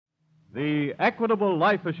The Equitable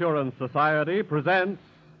Life Assurance Society presents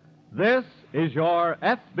This Is Your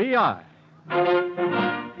FBI.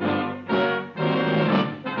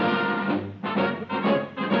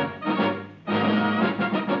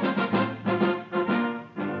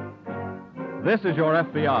 This is Your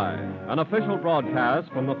FBI, an official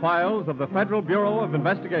broadcast from the files of the Federal Bureau of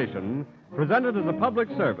Investigation, presented as a public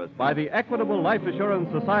service by the Equitable Life Assurance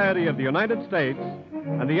Society of the United States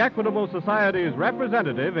and the Equitable Society's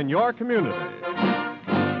representative in your community.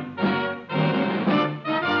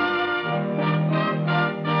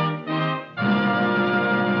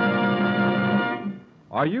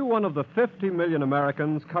 Are you one of the 50 million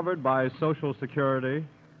Americans covered by Social Security?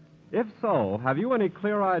 If so, have you any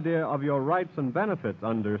clear idea of your rights and benefits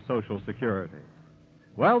under Social Security?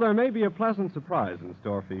 Well, there may be a pleasant surprise in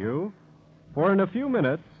store for you, for in a few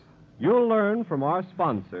minutes, you'll learn from our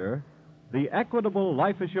sponsor, the Equitable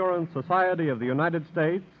Life Assurance Society of the United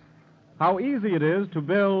States, how easy it is to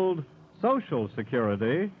build Social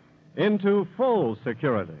Security into full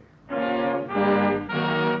security.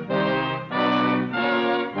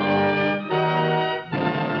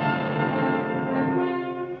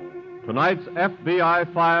 Tonight's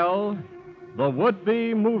FBI file, the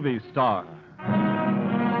would-be movie star.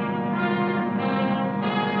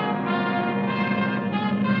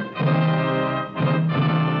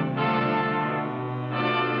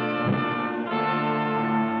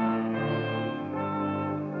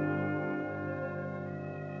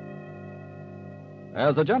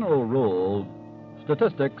 As a general rule,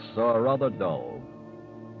 statistics are rather dull.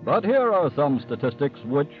 But here are some statistics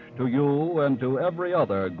which, to you and to every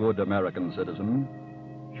other good American citizen,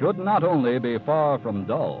 should not only be far from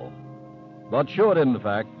dull, but should, in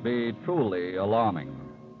fact, be truly alarming.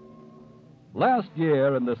 Last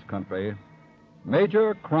year in this country,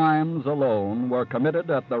 major crimes alone were committed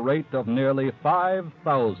at the rate of nearly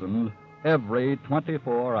 5,000 every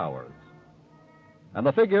 24 hours. And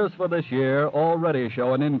the figures for this year already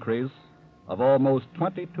show an increase of almost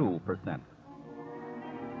 22%.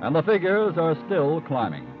 And the figures are still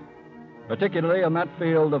climbing, particularly in that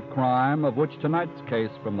field of crime of which tonight's case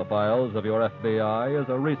from the files of your FBI is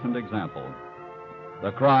a recent example,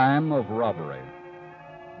 the crime of robbery,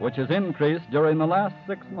 which has increased during the last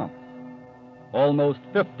 6 months, almost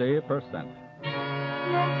 50%.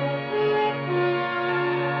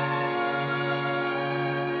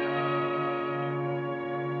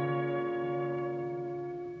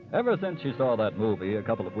 Ever since she saw that movie a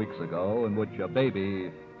couple of weeks ago in which a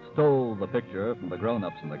baby stole the picture from the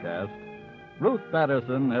grown-ups in the cast, Ruth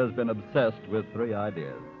Patterson has been obsessed with three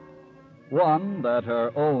ideas. One, that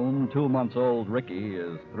her own 2-month-old Ricky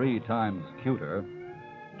is 3 times cuter.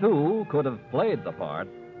 2, could have played the part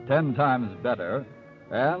 10 times better,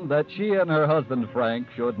 and that she and her husband Frank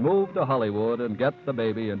should move to Hollywood and get the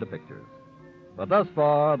baby into pictures. But thus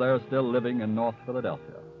far, they're still living in North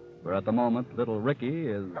Philadelphia, where at the moment little Ricky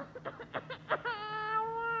is...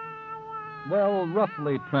 Well,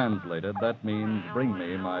 roughly translated, that means bring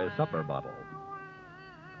me my supper bottle.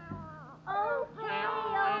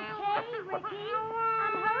 Okay, Ricky.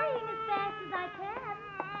 I'm hurrying as fast as I can.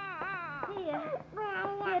 Here,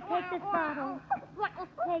 take this bottle.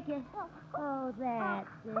 Take it. Oh, that's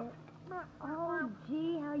it. Oh,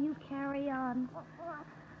 gee, how you carry on.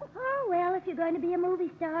 Oh, well, if you're going to be a movie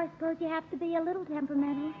star, I suppose you have to be a little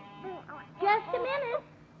temperamental. Just a minute.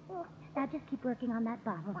 Now, just keep working on that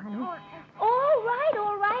bottle, honey.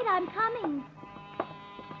 All right, I'm coming.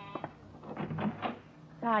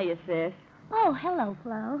 Hiya, sis. Oh, hello,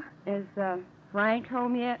 Flo. Is Frank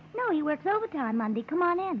home yet? No, he works overtime Monday. Come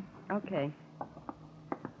on in. Okay.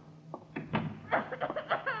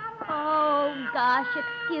 Oh, gosh,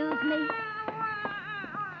 excuse me.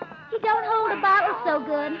 You don't hold the bottle so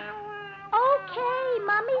good. Okay,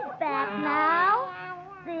 Mummy's back now.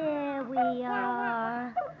 There we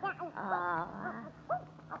are.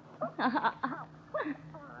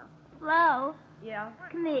 Flo. Yeah?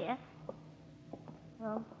 Come here.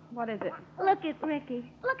 Well, what is it? Look at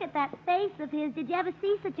Ricky. Look at that face of his. Did you ever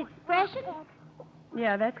see such expression?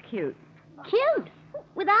 Yeah, that's cute. Cute.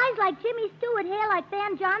 With eyes like Jimmy Stewart, hair like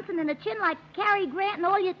Van Johnson, and a chin like Cary Grant, and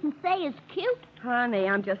all you can say is cute? Honey,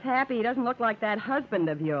 I'm just happy he doesn't look like that husband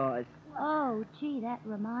of yours. Oh, gee, that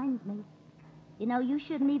reminds me. You know, you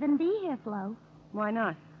shouldn't even be here, Flo. Why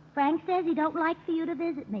not? Frank says he don't like for you to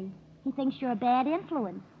visit me. He thinks you're a bad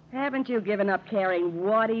influence. Haven't you given up caring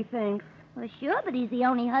what he thinks? Well, sure, but he's the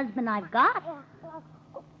only husband I've got.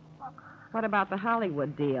 What about the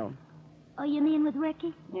Hollywood deal? Oh, you mean with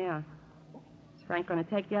Ricky? Yeah. Is Frank going to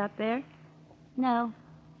take you out there? No.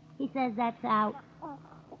 He says that's out.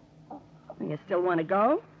 You still want to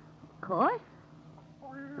go? Of course.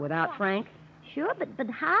 Without Frank? Sure, but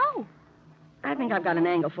how? I think I've got an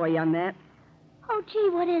angle for you on that. Oh, gee,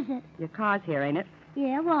 what is it? Your car's here, ain't it?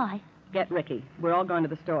 Yeah, why? Get Ricky. We're all going to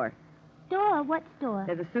the store. Store? What store?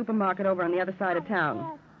 There's a supermarket over on the other side of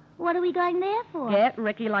town. What are we going there for? Get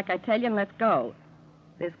Ricky like I tell you and let's go.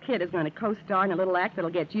 This kid is going to co-star in a little act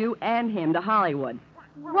that'll get you and him to Hollywood.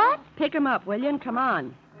 What? Pick him up, will you, and come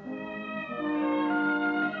on.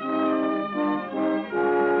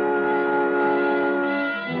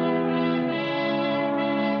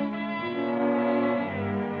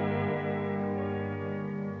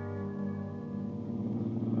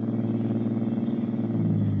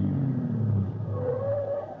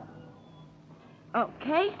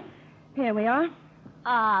 Okay, here we are.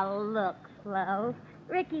 Oh, look, Flo.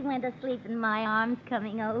 Ricky went to sleep in my arms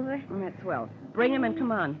coming over. That's swell. Bring him and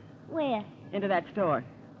come on. Where? Into that store.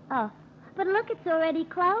 Oh, but look, it's already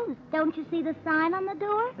closed. Don't you see the sign on the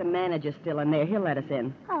door? The manager's still in there. He'll let us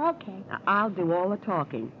in. Oh, okay. Now, I'll do all the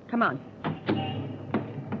talking. Come on.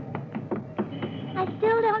 I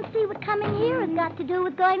still don't see what coming here has got to do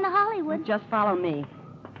with going to Hollywood. Just follow me.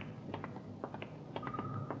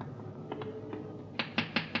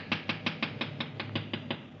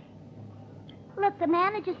 Look, the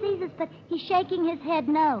manager sees us, but he's shaking his head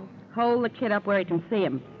no. Hold the kid up where he can see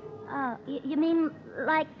him. Oh, you mean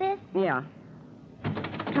like this? Yeah.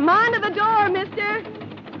 Come on to the door, mister.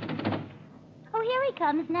 Oh, here he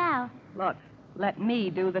comes now. Look, let me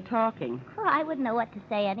do the talking. Oh, I wouldn't know what to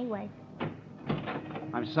say anyway.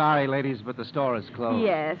 I'm sorry, ladies, but the store is closed.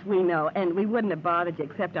 Yes, we know, and we wouldn't have bothered you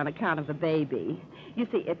except on account of the baby. You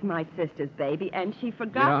see, it's my sister's baby, and she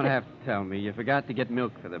forgot You don't to... have to tell me. You forgot to get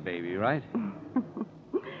milk for the baby, right?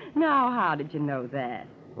 Now, how did you know that?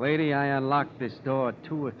 Lady, I unlock this door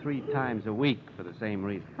 2 or 3 times a week for the same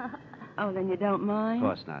reason. Oh, then you don't mind? Of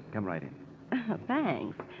course not. Come right in.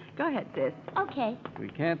 Thanks. Go ahead, sis. Okay. We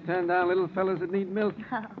can't turn down little fellas that need milk.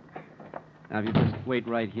 Oh. Now, if you just wait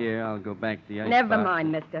right here, I'll go back to the ice Never box.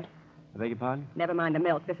 mind, mister. I beg your pardon? Never mind the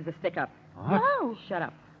milk. This is a stick-up. What? Oh, Shut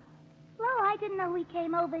up. Flo, I didn't know we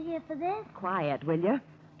came over here for this. Quiet, will you?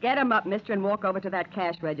 Get him up, mister, and walk over to that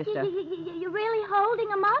cash register. You're really holding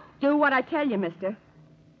him up? Do what I tell you, mister.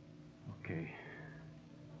 Okay.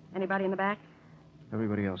 Anybody in the back?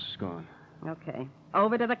 Everybody else is gone. Okay.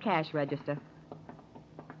 Over to the cash register.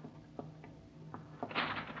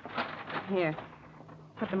 Here.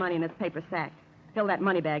 Put the money in this paper sack. Fill that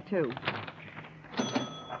money bag, too.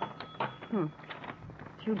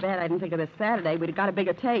 Too bad I didn't think of this Saturday. We'd have got a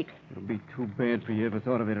bigger take. It'll be too bad for you ever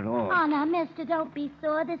thought of it at all. Oh, now, mister, don't be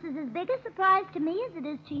sore. This is as big a surprise to me as it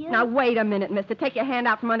is to you. Now, wait a minute, mister. Take your hand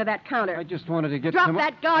out from under that counter. I just wanted to get Drop some...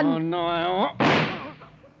 that gun. Oh, no, I...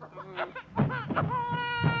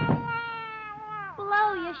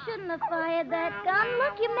 Flo, you shouldn't have fired that gun.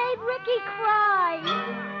 Look, you made Ricky cry.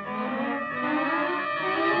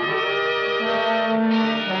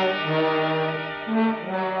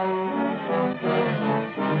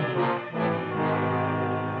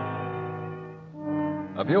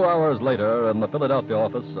 A few hours later, in the Philadelphia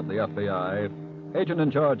office of the FBI, Agent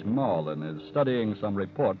in Charge Marlin is studying some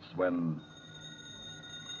reports when...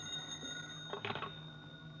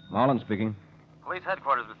 Marlin speaking. Police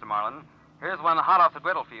headquarters, Mr. Marlin. Here's one hot off the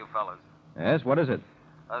griddle for you fellas. Yes, what is it?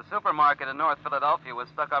 A supermarket in North Philadelphia was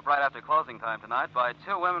stuck up right after closing time tonight by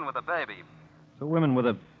 2 women with a baby. 2 women with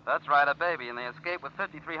a... That's right, a baby, and they escaped with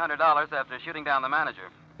 $5,300 after shooting down the manager.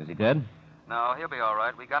 Is he dead? No, he'll be all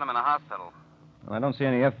right. We got him in a hospital. Well, I don't see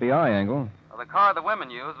any FBI angle. Well, the car the women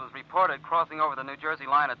used was reported crossing over the New Jersey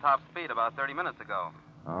line at top speed about 30 minutes ago.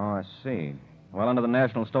 Oh, I see. Well, under the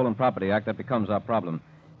National Stolen Property Act, that becomes our problem.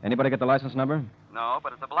 Anybody get the license number? No,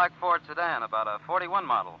 but it's a black Ford sedan, about a 41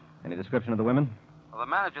 model. Any description of the women? Well, the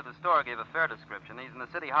manager of the store gave a fair description. He's in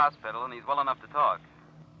the city hospital, and he's well enough to talk.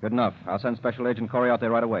 Good enough. I'll send Special Agent Corey out there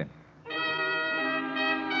right away.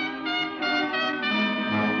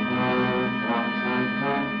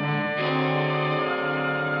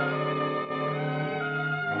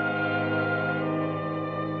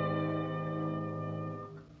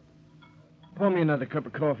 Pour me another cup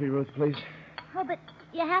of coffee, Ruth, please. Oh, but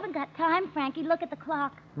you haven't got time, Frankie. Look at the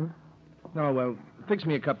clock. Oh, well, fix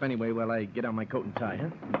me a cup anyway while I get on my coat and tie, huh?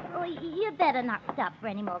 Oh, you'd better not stop for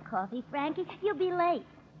any more coffee, Frankie. You'll be late.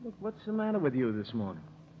 Look, what's the matter with you this morning?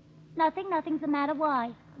 Nothing's the matter.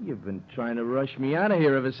 Why? You've been trying to rush me out of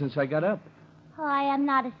here ever since I got up. Oh, I am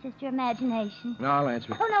not. It's just your imagination. No, I'll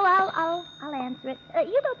answer it. Oh, no, I'll answer it.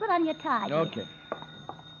 You go put on your tie. dear. Okay.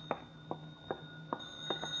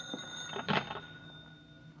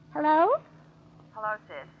 Hello? Hello,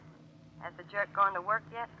 sis. Has the jerk gone to work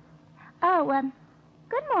yet? Oh,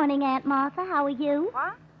 good morning, Aunt Martha. How are you?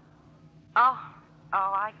 What? Oh,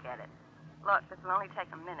 Oh, I get it. Look, this will only take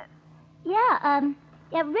a minute.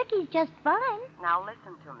 Yeah, Ricky's just fine. Now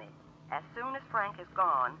listen to me. As soon as Frank is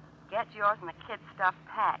gone, get yours and the kids' stuff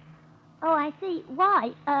packed. Oh, I see.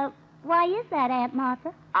 Why? Why is that, Aunt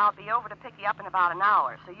Martha? I'll be over to pick you up in about an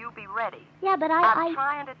hour, so you be ready. Yeah, but I'm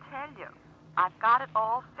trying to tell you. I've got it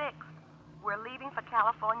all fixed. We're leaving for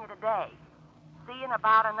California today. See you in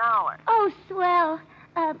about an hour. Oh, swell.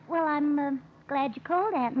 Well, I'm glad you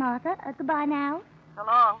called, Aunt Martha. Goodbye now. So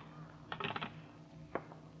long.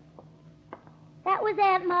 That was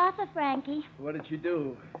Aunt Martha, Frankie. What did you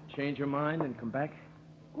do? Change your mind and come back?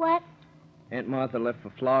 What? Aunt Martha left for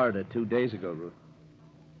Florida 2 days ago, Ruth.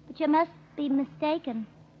 But you must be mistaken.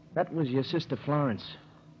 That was your sister Florence,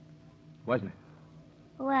 wasn't it?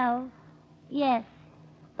 Well, yes.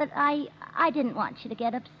 But I didn't want you to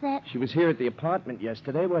get upset. She was here at the apartment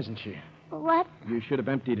yesterday, wasn't she? What? You should have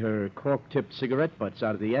emptied her cork-tipped cigarette butts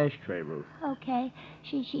out of the ashtray, Ruth. Okay.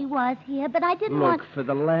 She was here, but I didn't Look, want... for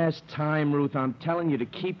the last time, Ruth, I'm telling you to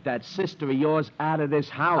keep that sister of yours out of this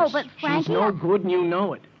house. Oh, but Frankie... She's no good, and you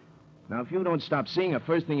know it. Now, if you don't stop seeing her,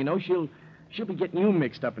 first thing you know, she'll be getting you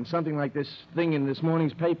mixed up in something like this thing in this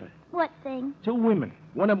morning's paper. What thing? 2 women,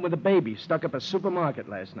 one of them with a baby, stuck up a supermarket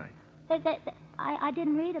last night. I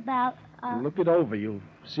didn't read about... Look it over. You'll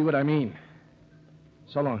see what I mean.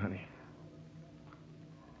 So long, honey.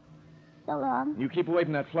 So long. You keep away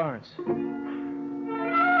from that Florence. Good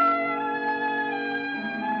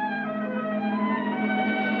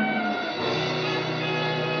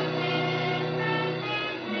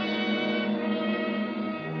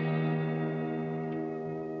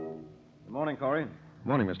morning, Corey.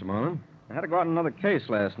 Morning, Mr. Marlin. I had to go out on another case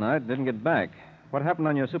last night. Didn't get back. What happened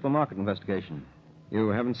on your supermarket investigation? You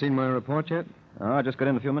haven't seen my report yet? Oh, I just got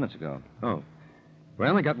in a few minutes ago. Oh.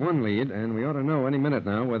 Well, I got one lead, and we ought to know any minute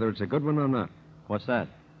now whether it's a good one or not. What's that?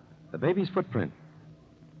 The baby's footprint.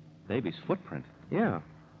 Baby's footprint? Yeah.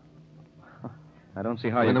 I don't see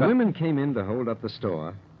how When the women came in to hold up the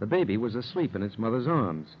store, the baby was asleep in its mother's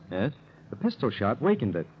arms. Yes? The pistol shot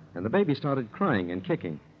wakened it, and the baby started crying and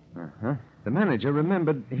kicking. Uh-huh. The manager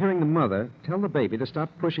remembered hearing the mother tell the baby to stop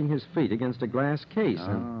pushing his feet against a glass case.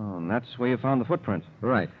 And that's where you found the footprint.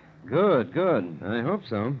 Right. Good, good. I hope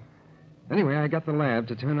so. Anyway, I got the lab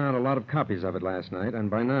to turn out a lot of copies of it last night, and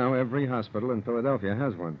by now every hospital in Philadelphia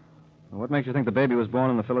has one. What makes you think the baby was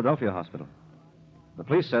born in the Philadelphia hospital? The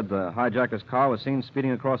police said the hijacker's car was seen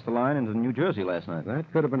speeding across the line into New Jersey last night.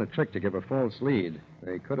 That could have been a trick to give a false lead.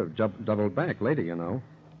 They could have doubled back later, you know.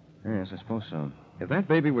 Yes, I suppose so. If that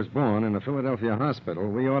baby was born in a Philadelphia hospital,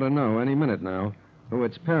 we ought to know any minute now who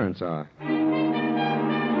its parents are.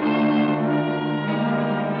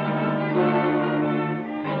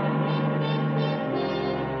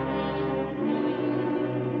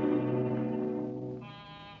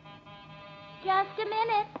 Just a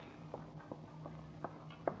minute.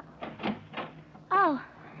 Oh,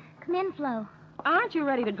 come in, Flo. Aren't you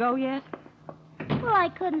ready to go yet? Well, I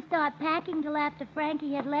couldn't start packing till after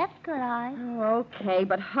Frankie had left, could I? Oh, okay,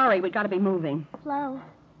 but hurry. We've got to be moving. Flo,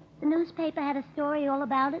 the newspaper had a story all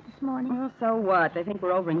about it this morning. Well, so what? They think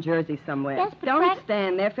we're over in Jersey somewhere. Yes, but Don't Frank...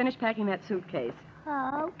 stand there. Finish packing that suitcase.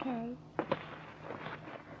 Oh, okay.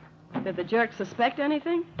 Did the jerk suspect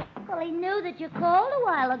anything? Well, he knew that you called a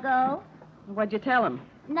while ago. What'd you tell him?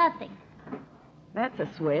 Nothing. That's a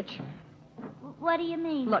switch. What do you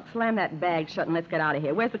mean? Look, slam that bag shut and let's get out of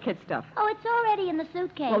here. Where's the kid's stuff? Oh, it's already in the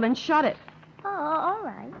suitcase. Well, then shut it. Oh, all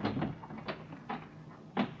right.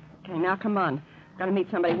 Okay, now come on. Got to meet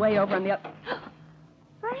somebody way over on the other...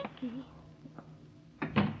 Frankie.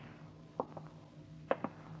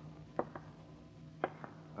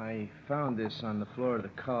 I found this on the floor of the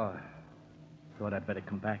car. Thought I'd better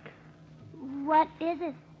come back. What is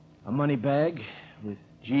it? A money bag with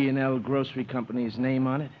G&L Grocery Company's name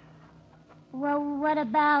on it. Well, what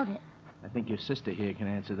about it? I think your sister here can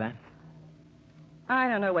answer that. I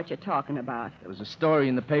don't know what you're talking about. There was a story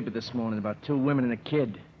in the paper this morning about 2 women and a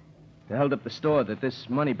kid. They held up the store that this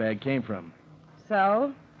money bag came from.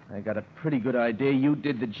 So? I got a pretty good idea. You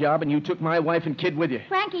did the job, and you took my wife and kid with you.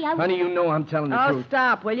 Frankie, I... Honey, you know I'm telling the truth. Oh,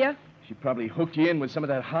 stop, will you? She probably hooked you in with some of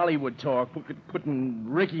that Hollywood talk, putting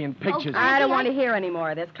Ricky in pictures. Oh, I don't want to hear any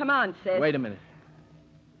more of this. Come on, sis. Wait a minute.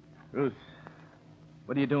 Ruth,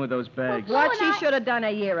 what are you doing with those bags? What she should have done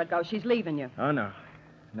a year ago. She's leaving you. Oh, no.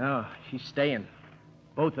 No, she's staying.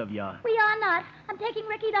 Both of you are. We are not. I'm taking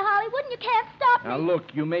Ricky to Hollywood, and you can't stop me. Now,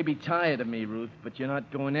 look, you may be tired of me, Ruth, but you're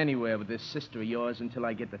not going anywhere with this sister of yours until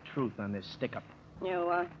I get the truth on this stick-up.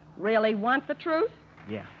 You, really want the truth?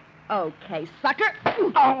 Yeah. Okay, sucker.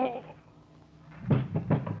 Oh!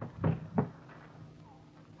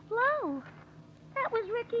 Flo, that was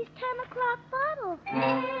Ricky's 10 o'clock bottle.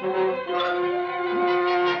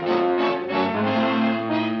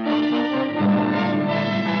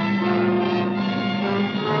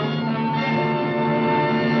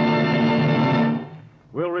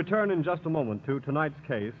 We'll return in just a moment to tonight's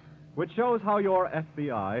case, which shows how your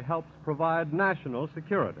FBI helps provide national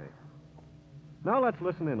security. Now let's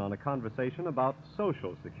listen in on a conversation about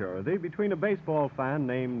Social Security between a baseball fan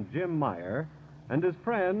named Jim Meyer and his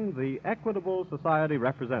friend, the Equitable Society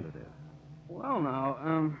representative. Well,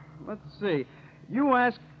 now, let's see. You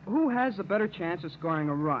ask, who has a better chance of scoring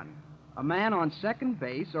a run? A man on second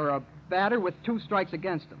base or a batter with 2 strikes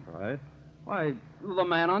against him? Right? Why, the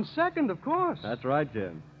man on second, of course. That's right,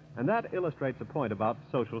 Jim. And that illustrates a point about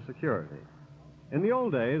Social Security. In the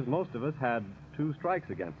old days, most of us had 2 strikes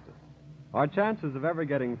against us. Our chances of ever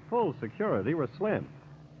getting full security were slim.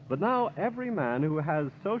 But now every man who has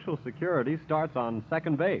Social Security starts on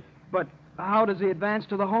second base. But how does he advance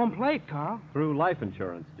to the home plate, Carl? Through life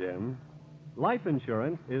insurance, Jim. Life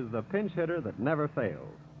insurance is the pinch hitter that never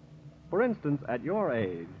fails. For instance, at your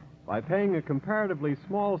age, by paying a comparatively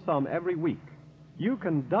small sum every week, you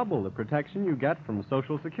can double the protection you get from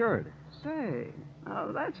Social Security. Say,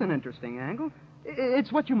 now that's an interesting angle.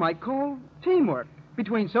 It's what you might call teamwork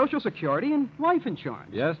between Social Security and life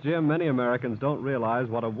insurance. Yes, Jim, many Americans don't realize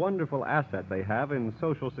what a wonderful asset they have in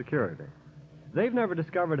Social Security. They've never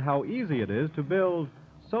discovered how easy it is to build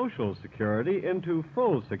Social Security into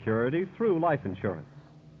full security through life insurance.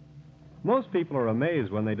 Most people are amazed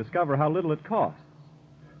when they discover how little it costs.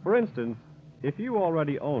 For instance, if you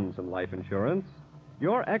already own some life insurance,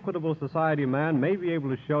 your Equitable Society man may be able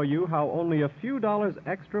to show you how only a few dollars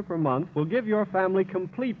extra per month will give your family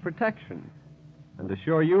complete protection and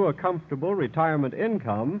assure you a comfortable retirement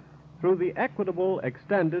income through the Equitable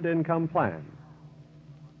Extended Income Plan.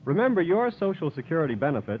 Remember, your Social Security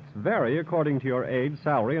benefits vary according to your age,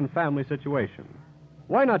 salary, and family situation.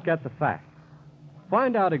 Why not get the facts?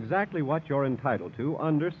 Find out exactly what you're entitled to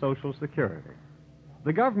under Social Security.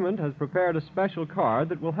 The government has prepared a special card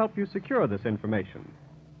that will help you secure this information.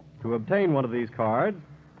 To obtain one of these cards,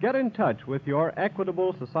 get in touch with your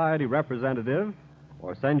Equitable Society representative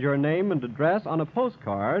or send your name and address on a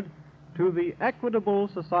postcard to the Equitable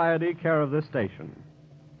Society, care of this station.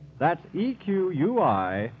 That's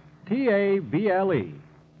EQUITABLE,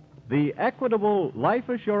 the Equitable Life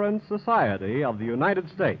Assurance Society of the United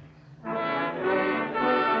States.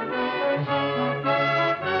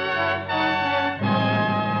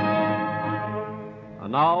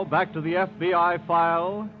 And now, back to the FBI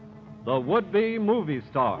file, The Would-Be Movie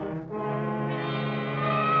Star.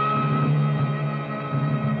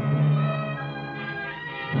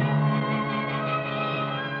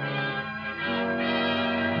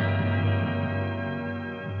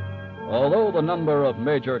 Although the number of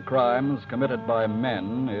major crimes committed by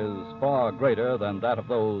men is far greater than that of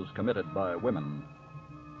those committed by women,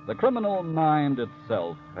 the criminal mind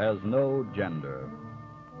itself has no gender.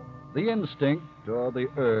 The instinct or the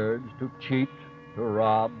urge to cheat, to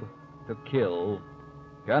rob, to kill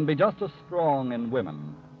can be just as strong in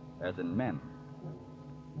women as in men.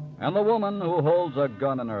 And the woman who holds a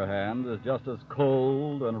gun in her hand is just as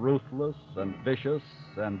cold and ruthless and vicious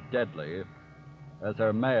and deadly as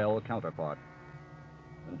her male counterpart,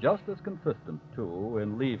 and just as consistent, too,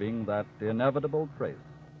 in leaving that inevitable trace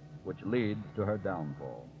which leads to her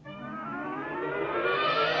downfall.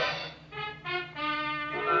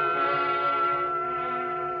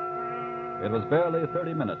 It was barely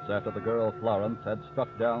 30 minutes after the girl Florence had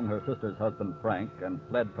struck down her sister's husband Frank and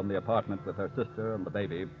fled from the apartment with her sister and the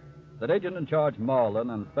baby that Agent in Charge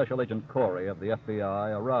Marlin and Special Agent Corey of the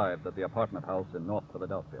FBI arrived at the apartment house in North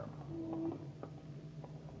Philadelphia.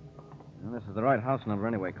 Well, this is the right house number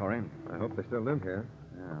anyway, Corey. I hope they still live here.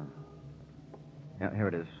 Yeah, here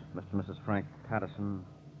it is. Mr. and Mrs. Frank Patterson,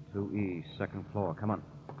 2E, second floor. Come on.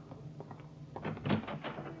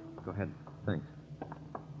 Go ahead. Thanks.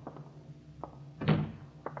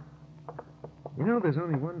 You know, there's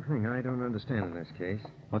only one thing I don't understand in this case.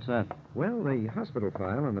 What's that? Well, the hospital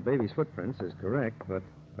file on the baby's footprints is correct, but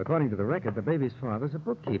according to the record, the baby's father's a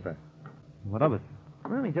bookkeeper. What of it?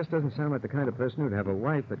 Well, he just doesn't sound like the kind of person who'd have a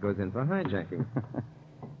wife that goes in for hijacking.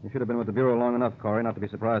 You should have been with the Bureau long enough, Corey, not to be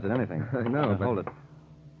surprised at anything. I know, but... Hold it.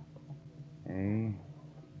 A,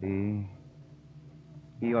 B...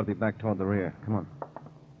 E ought to be back toward the rear. Come on.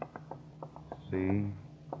 C,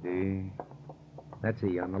 D... That's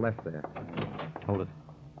E on the left there. Hold it.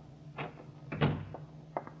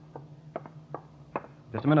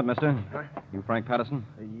 Just a minute, mister. Huh? You Frank Patterson?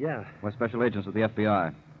 Yeah. We're special agents of the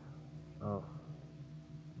FBI. Oh.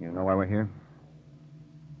 You know why we're here?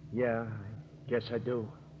 Yeah, I guess I do.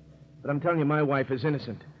 But I'm telling you, my wife is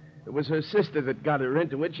innocent. It was her sister that got her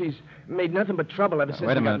into it. She's made nothing but trouble ever since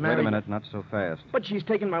Wait a we got minute, married. wait a minute. Not so fast. But she's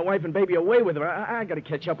taken my wife and baby away with her. I got to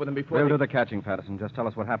catch up with them before We'll they... do the catching, Patterson. Just tell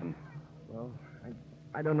us what happened. Well,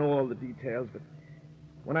 I don't know all the details, but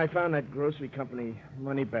when I found that grocery company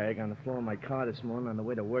money bag on the floor of my car this morning on the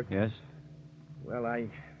way to work... Yes? Well, I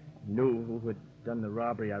knew who had done the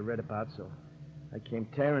robbery I read about, so I came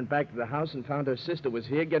tearing back to the house and found her sister was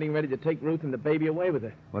here getting ready to take Ruth and the baby away with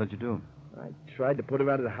her. What did you do? I tried to put her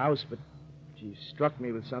out of the house, but she struck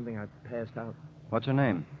me with something. I passed out. What's her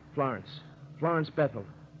name? Florence. Florence Bethel.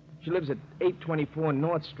 She lives at 824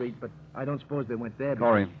 North Street, but I don't suppose they went there.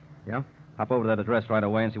 Corey. Yeah? Hop over to that address right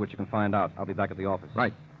away and see what you can find out. I'll be back at the office.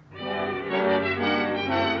 Right.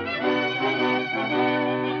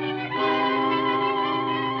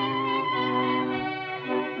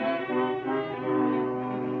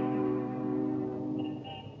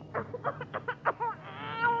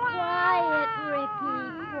 Quiet, Ricky.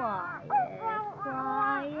 Quiet.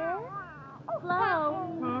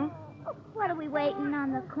 Flo. What are we waiting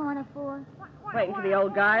on the corner for? Waiting for the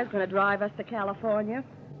old guy who's going to drive us to California.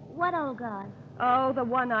 What old guy? Oh, the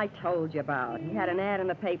one I told you about. He had an ad in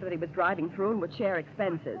the paper that he was driving through and would share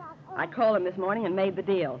expenses. I called him this morning and made the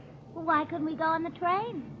deal. Well, why couldn't we go on the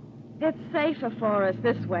train? It's safer for us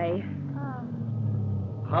this way. Oh.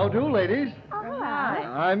 How do, ladies? Oh, hello.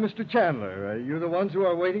 Hi. I'm Mr. Chandler. Are you the ones who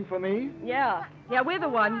are waiting for me? Yeah, we're the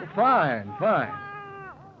ones. Fine, fine.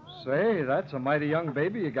 Say, that's a mighty young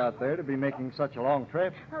baby you got there to be making such a long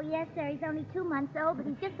trip. Oh, yes, sir. He's only 2 months old, but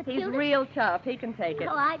he's just the He's cutest. real tough. He can take it.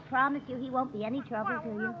 Oh, I promise you he won't be any trouble to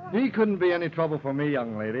you. He couldn't be any trouble for me,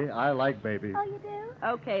 young lady. I like babies. Oh, you do?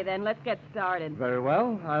 Okay, then, let's get started. Very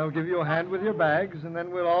well. I'll give you a hand with your bags, and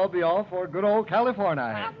then we'll all be off for good old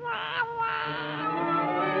California.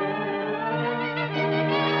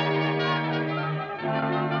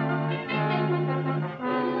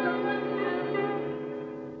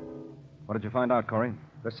 What did you find out, Corey?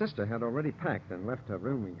 The sister had already packed and left her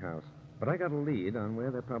rooming house, but I got a lead on where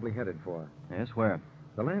they're probably headed for. Yes, where?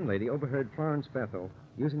 The landlady overheard Florence Bethel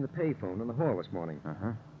using the payphone in the hall this morning.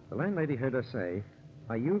 Uh-huh. The landlady heard her say,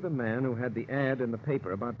 "Are you the man who had the ad in the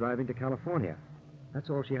paper about driving to California?" That's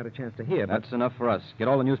all she had a chance to hear, but... That's enough for us. Get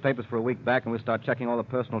all the newspapers for a week back, and we'll start checking all the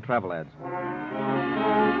personal travel ads.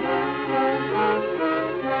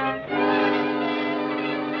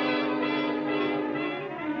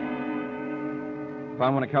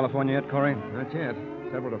 Found one to California yet, Corey? Not yet.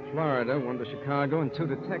 Several to Florida, one to Chicago, and two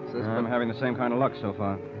to Texas. I'm having the same kind of luck so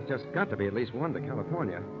far. There's just got to be at least one to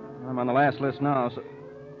California. I'm on the last list now, so...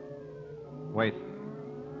 Wait.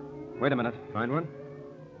 Wait a minute. Find one?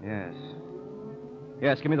 Yes.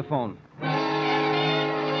 Yes, give me the phone.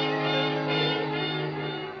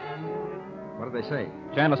 What did they say?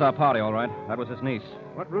 Chandler's our party, all right. That was his niece.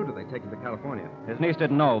 What route are they taking to California? His niece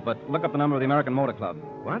didn't know, but look up the number of the American Motor Club.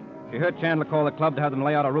 What? She heard Chandler call the club to have them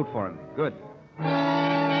lay out a route for him. Good.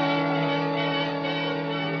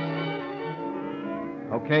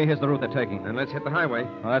 Okay, here's the route they're taking. Then let's hit the highway.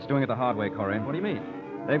 Well, that's doing it the hard way, Corey. What do you mean?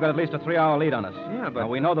 They've got at least a 3-hour lead on us. Yeah, but... Now,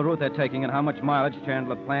 we know the route they're taking and how much mileage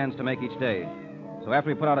Chandler plans to make each day. So after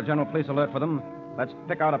we put out a general police alert for them, let's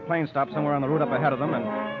pick out a plane stop somewhere on the route up ahead of them and...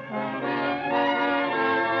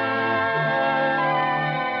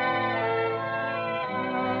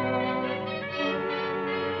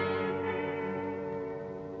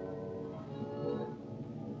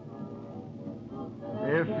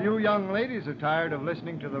 If you young ladies are tired of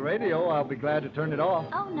listening to the radio, I'll be glad to turn it off.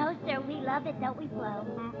 Oh, no, sir. We love it, don't we, Flo?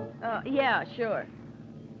 Yeah, sure.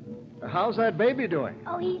 How's that baby doing?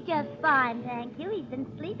 Oh, he's just fine, thank you. He's been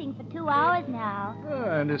sleeping for 2 hours now.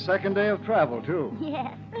 And his second day of travel, too.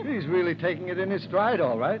 Yes. He's really taking it in his stride,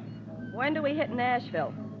 all right. When do we hit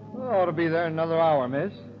Nashville? Ought to be there in another hour,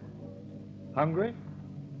 miss. Hungry?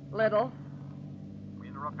 Little. We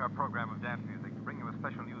interrupt our program of dance music to bring you a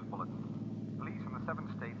special news bulletin. Police in the 7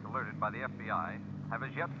 states alerted by the FBI have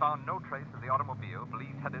as yet found no trace of the automobile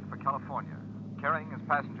believed headed for California, carrying as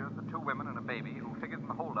passengers the 2 women and a baby who figured in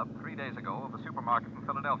the holdup 3 days ago of a supermarket in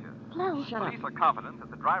Philadelphia. Flo, Police are confident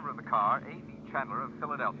that the driver of the car, A.B. Chandler of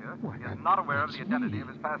Philadelphia, is not aware of the identity of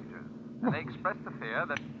his passengers. And they express the fear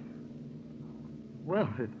that... Well,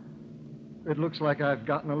 it looks like I've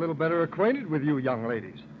gotten a little better acquainted with you young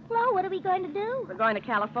ladies. Flo, what are we going to do? We're going to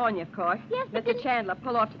California, of course. Yes, but Mr. Chandler,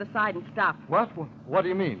 pull off to the side and stop. What? What do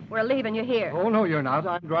you mean? We're leaving you here. Oh, no, you're not.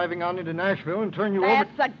 I'm driving on into Nashville and turn you over...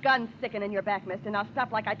 That's a gun sticking in your back, mister. Now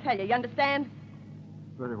stop like I tell you. You understand?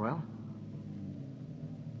 Very well.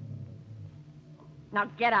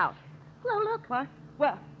 Now get out. Flo, look. What?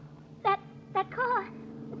 Well, That car.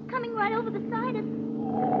 It's coming right over the side of...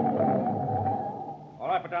 All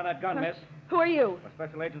right, put down that gun, miss. Who are you? We're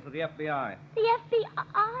special agents of the FBI. The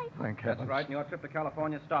FBI? Thank That's heavens. right, and your trip to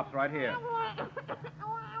California stops right here.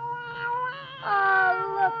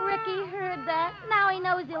 Oh, look, Ricky heard that. Now he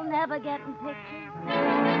knows he'll never get in pictures.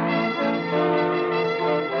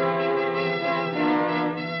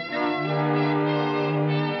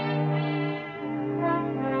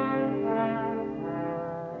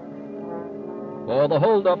 For the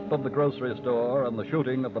holdup of the grocery store and the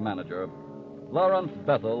shooting of the manager, Lawrence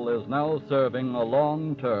Bethel is now serving a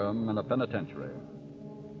long term in a penitentiary.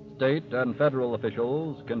 State and federal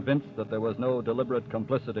officials, convinced that there was no deliberate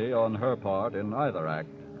complicity on her part in either act,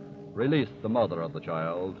 released the mother of the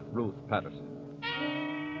child, Ruth Patterson.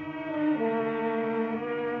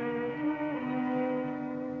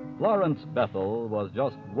 Lawrence Bethel was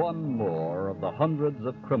just one more of the hundreds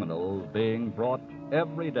of criminals being brought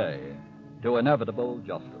every day to inevitable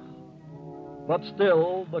justice. But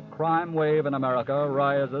still, the crime wave in America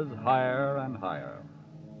rises higher and higher.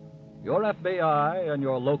 Your FBI and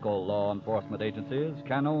your local law enforcement agencies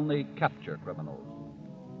can only capture criminals.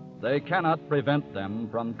 They cannot prevent them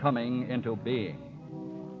from coming into being.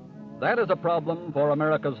 That is a problem for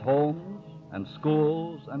America's homes and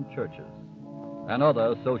schools and churches and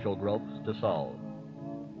other social groups to solve.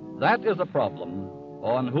 That is a problem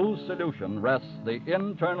on whose solution rests the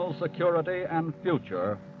internal security and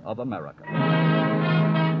future of America.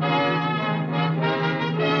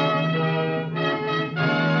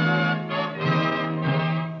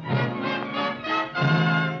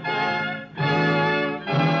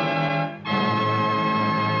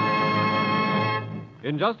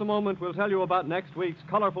 In just a moment, we'll tell you about next week's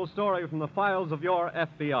colorful story from the files of your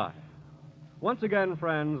FBI. Once again,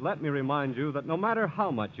 friends, let me remind you that no matter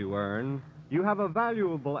how much you earn, you have a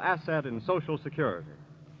valuable asset in Social Security.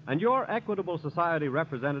 And your Equitable Society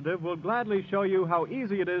representative will gladly show you how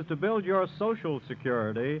easy it is to build your Social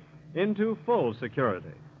Security into full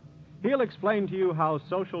security. He'll explain to you how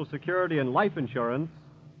Social Security and life insurance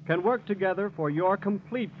can work together for your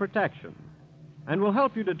complete protection, and will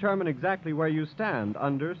help you determine exactly where you stand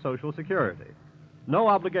under Social Security. No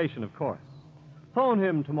obligation, of course. Phone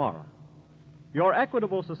him tomorrow. Your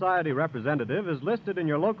Equitable Society representative is listed in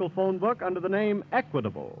your local phone book under the name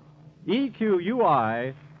Equitable,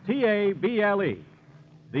 EQUITABLE,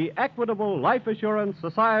 the Equitable Life Assurance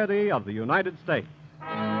Society of the United States.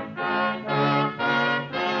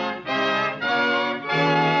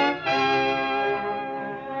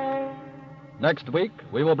 Next week,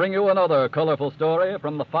 we will bring you another colorful story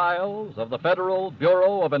from the files of the Federal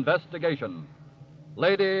Bureau of Investigation,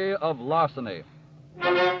 Lady of Larceny.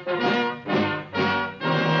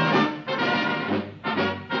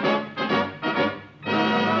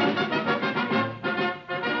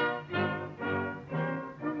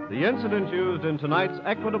 The incidents used in tonight's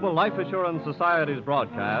Equitable Life Assurance Society's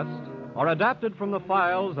broadcast are adapted from the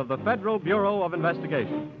files of the Federal Bureau of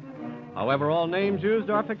Investigation. However, all names used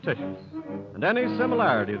are fictitious, and any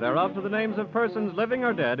similarity thereof to the names of persons living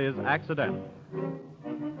or dead is accidental.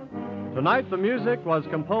 Tonight, the music was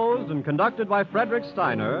composed and conducted by Frederick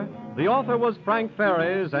Steiner, the author was Frank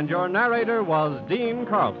Ferries, and your narrator was Dean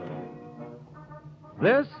Carlton.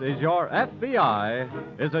 This is Your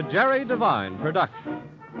FBI is a Jerry Devine production.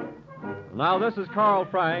 Now, this is Carl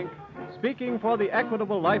Frank, speaking for the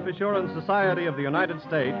Equitable Life Assurance Society of the United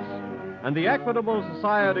States and the Equitable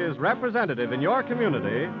Society's representative in your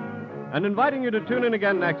community, and inviting you to tune in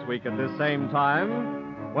again next week at this same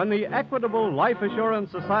time when the Equitable Life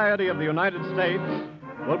Assurance Society of the United States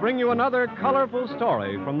will bring you another colorful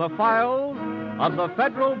story from the files of the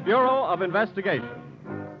Federal Bureau of Investigation,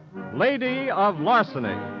 Lady of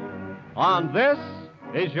Larceny, on This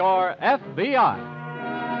Is Your FBI.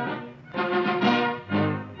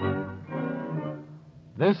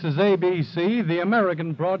 This is ABC, the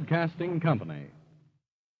American Broadcasting Company.